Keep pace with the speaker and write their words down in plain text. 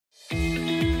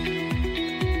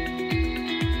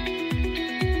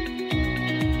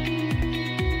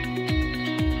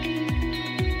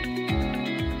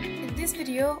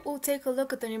take a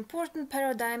look at an important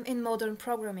paradigm in modern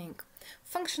programming: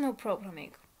 functional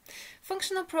programming.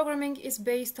 Functional programming is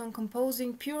based on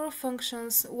composing pure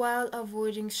functions while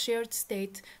avoiding shared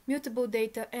state, mutable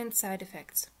data, and side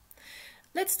effects.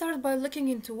 Let's start by looking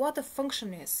into what a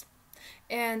function is,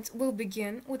 and we'll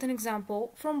begin with an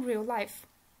example from real life.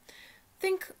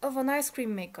 Think of an ice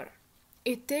cream maker.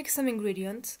 It takes some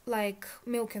ingredients, like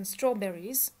milk and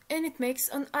strawberries, and it makes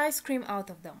an ice cream out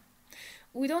of them.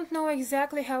 We don't know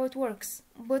exactly how it works,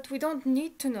 but we don't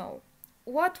need to know.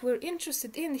 What we're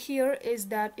interested in here is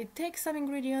that it takes some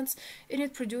ingredients and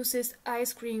it produces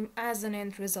ice cream as an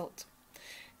end result.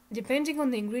 Depending on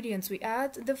the ingredients we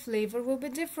add, the flavor will be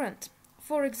different.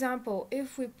 For example,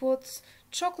 if we put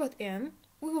chocolate in,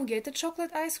 we will get a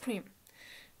chocolate ice cream.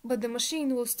 But the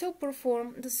machine will still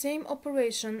perform the same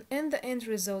operation and the end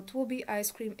result will be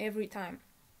ice cream every time.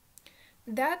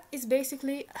 That is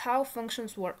basically how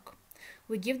functions work.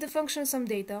 We give the function some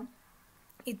data,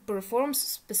 it performs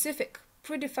specific,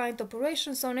 predefined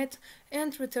operations on it,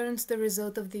 and returns the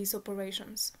result of these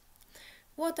operations.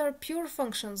 What are pure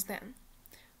functions then?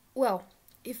 Well,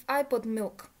 if I put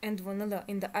milk and vanilla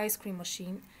in the ice cream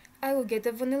machine, I will get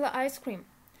a vanilla ice cream.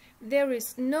 There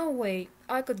is no way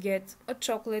I could get a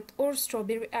chocolate or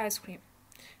strawberry ice cream.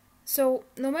 So,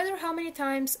 no matter how many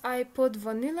times I put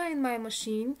vanilla in my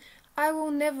machine, I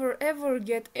will never ever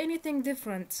get anything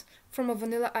different from a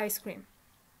vanilla ice cream.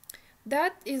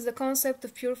 That is the concept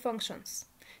of pure functions.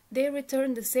 They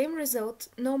return the same result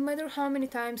no matter how many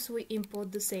times we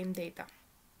input the same data.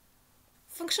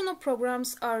 Functional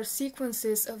programs are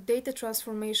sequences of data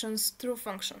transformations through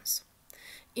functions.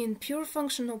 In pure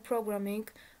functional programming,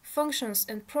 functions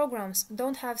and programs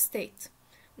don't have state,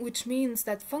 which means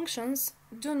that functions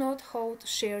do not hold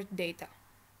shared data.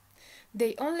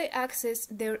 They only access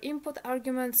their input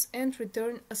arguments and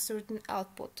return a certain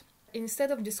output.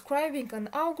 Instead of describing an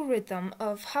algorithm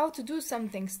of how to do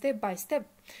something step by step,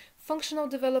 functional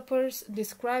developers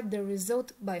describe the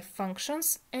result by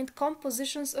functions and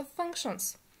compositions of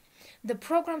functions. The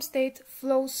program state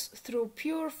flows through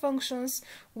pure functions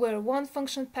where one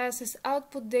function passes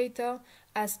output data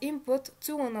as input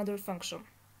to another function.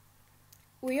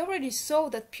 We already saw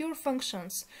that pure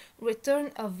functions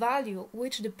return a value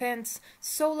which depends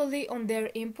solely on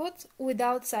their input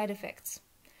without side effects.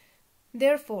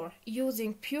 Therefore,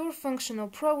 using pure functional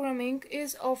programming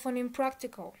is often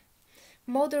impractical.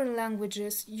 Modern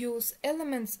languages use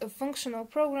elements of functional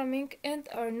programming and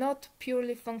are not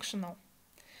purely functional.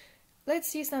 Let's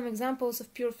see some examples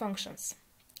of pure functions,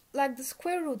 like the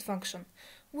square root function,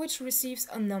 which receives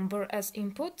a number as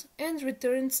input and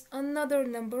returns another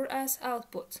number as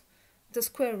output, the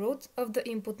square root of the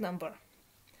input number.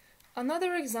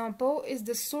 Another example is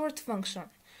the sort function,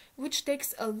 which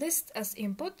takes a list as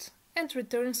input and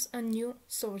returns a new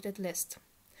sorted list.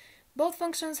 Both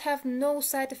functions have no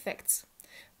side effects.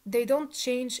 They don't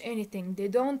change anything, they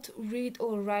don't read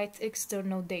or write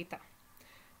external data.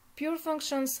 Pure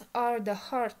functions are the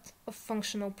heart of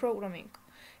functional programming,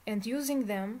 and using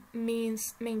them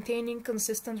means maintaining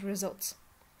consistent results.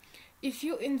 If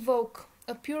you invoke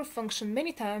a pure function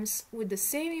many times with the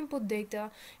same input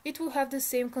data, it will have the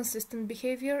same consistent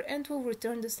behavior and will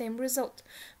return the same result,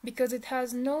 because it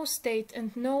has no state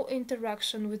and no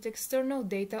interaction with external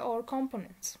data or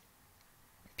components.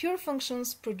 Pure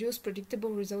functions produce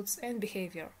predictable results and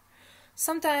behavior.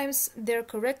 Sometimes their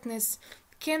correctness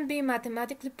can be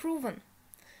mathematically proven.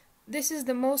 This is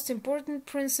the most important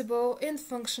principle in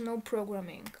functional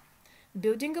programming: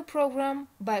 building a program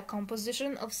by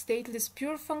composition of stateless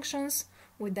pure functions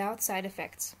without side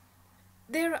effects.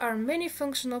 There are many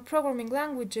functional programming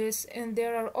languages, and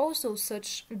there are also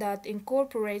such that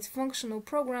incorporate functional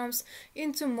programs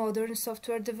into modern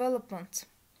software development.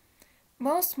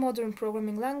 Most modern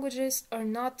programming languages are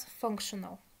not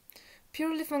functional.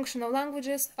 Purely functional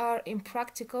languages are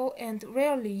impractical and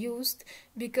rarely used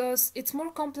because it's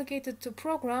more complicated to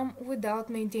program without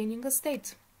maintaining a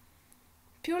state.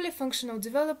 Purely functional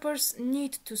developers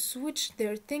need to switch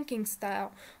their thinking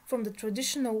style from the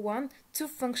traditional one to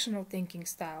functional thinking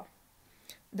style.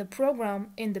 The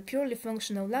program in the purely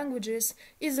functional languages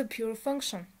is a pure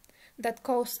function that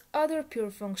calls other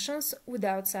pure functions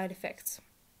without side effects.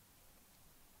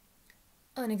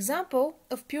 An example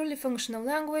of purely functional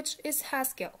language is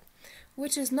Haskell,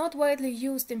 which is not widely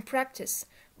used in practice,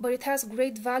 but it has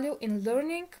great value in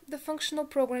learning the functional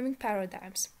programming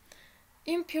paradigms.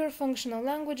 Impure functional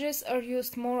languages are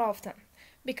used more often,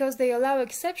 because they allow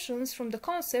exceptions from the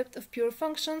concept of pure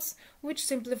functions, which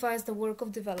simplifies the work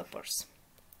of developers.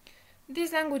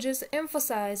 These languages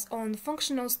emphasize on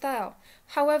functional style,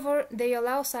 however, they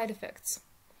allow side effects.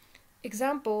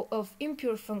 Example of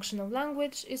impure functional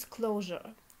language is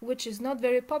Clojure, which is not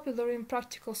very popular in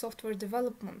practical software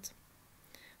development.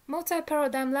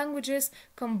 Multi-paradigm languages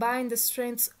combine the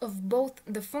strengths of both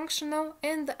the functional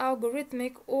and the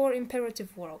algorithmic or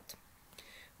imperative world.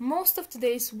 Most of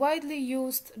today's widely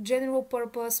used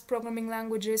general-purpose programming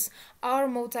languages are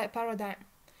multi-paradigm.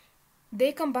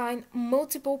 They combine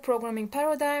multiple programming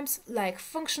paradigms like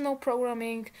functional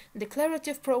programming,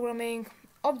 declarative programming,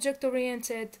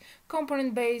 object-oriented,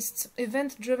 component-based,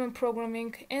 event-driven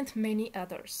programming, and many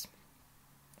others.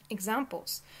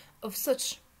 Examples of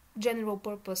such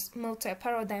general-purpose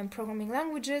multi-paradigm programming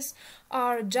languages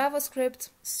are JavaScript,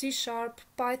 C#,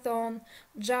 Python,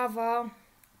 Java,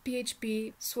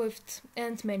 PHP, Swift,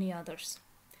 and many others.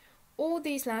 All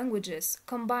these languages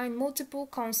combine multiple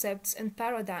concepts and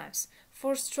paradigms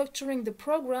for structuring the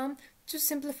program to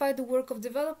simplify the work of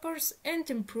developers and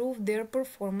improve their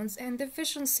performance and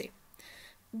efficiency.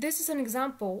 This is an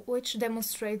example which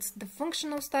demonstrates the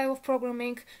functional style of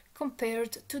programming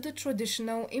compared to the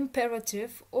traditional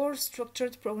imperative or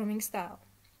structured programming style.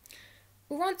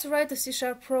 We want to write a C#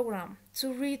 program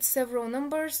to read several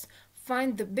numbers,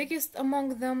 find the biggest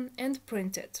among them, and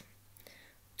print it.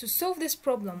 To solve this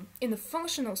problem in a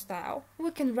functional style,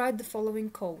 we can write the following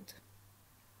code.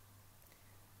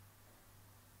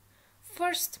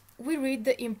 First, we read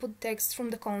the input text from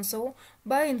the console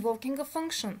by invoking a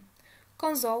function,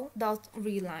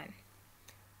 console.readLine.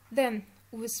 Then,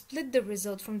 we split the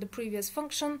result from the previous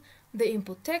function, the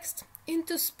input text,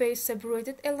 into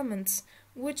space-separated elements,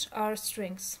 which are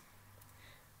strings.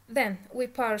 Then, we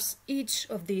parse each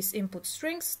of these input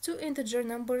strings to integer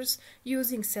numbers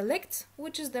using select,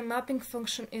 which is the mapping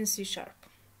function in C#.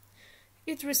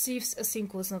 It receives a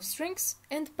sequence of strings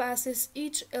and passes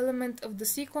each element of the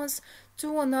sequence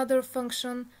to another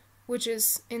function, which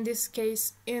is, in this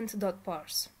case,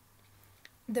 int.parse.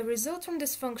 The result from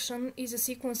this function is a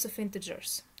sequence of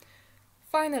integers.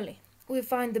 Finally, we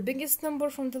find the biggest number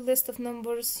from the list of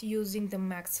numbers using the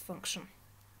max function.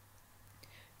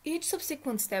 Each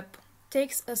subsequent step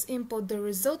takes as input the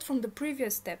result from the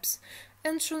previous steps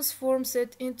and transforms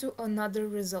it into another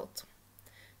result.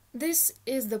 This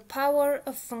is the power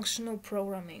of functional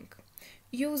programming,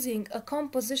 using a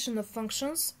composition of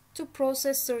functions to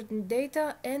process certain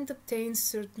data and obtain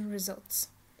certain results.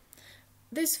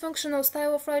 This functional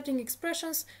style of writing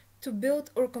expressions to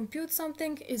build or compute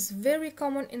something is very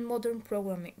common in modern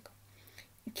programming.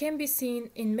 It can be seen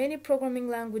in many programming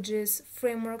languages,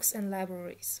 frameworks, and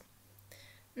libraries.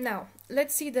 Now,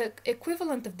 let's see the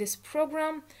equivalent of this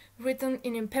program written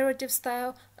in imperative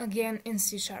style, again in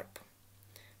C#.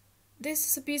 This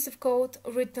is a piece of code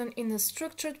written in a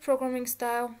structured programming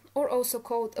style, or also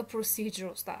called a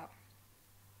procedural style.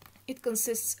 It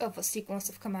consists of a sequence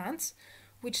of commands,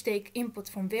 which take input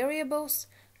from variables,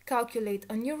 calculate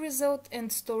a new result,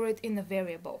 and store it in a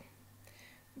variable.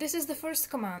 This is the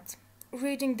first command,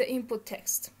 reading the input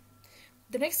text.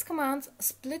 The next command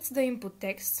splits the input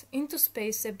text into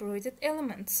space-separated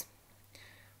elements.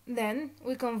 Then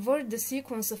we convert the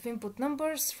sequence of input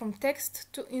numbers from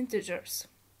text to integers.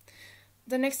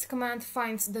 The next command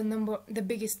finds the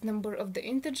biggest number of the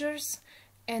integers,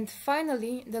 and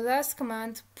finally the last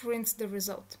command prints the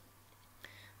result.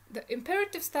 The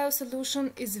imperative style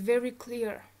solution is very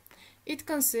clear. It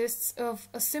consists of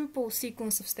a simple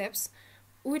sequence of steps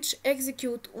which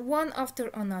execute one after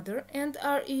another and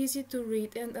are easy to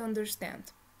read and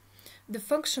understand. The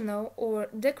functional or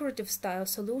decorative style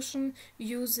solution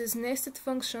uses nested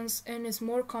functions and is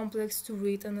more complex to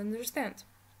read and understand.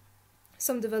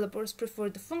 Some developers prefer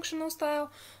the functional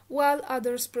style, while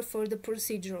others prefer the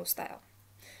procedural style.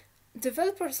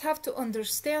 Developers have to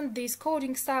understand these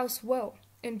coding styles well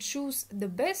and choose the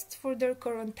best for their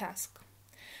current task.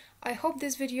 I hope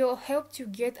this video helped you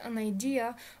get an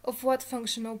idea of what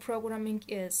functional programming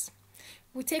is.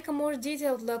 We take a more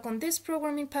detailed look on this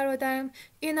programming paradigm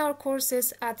in our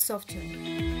courses at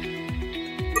SoftUni.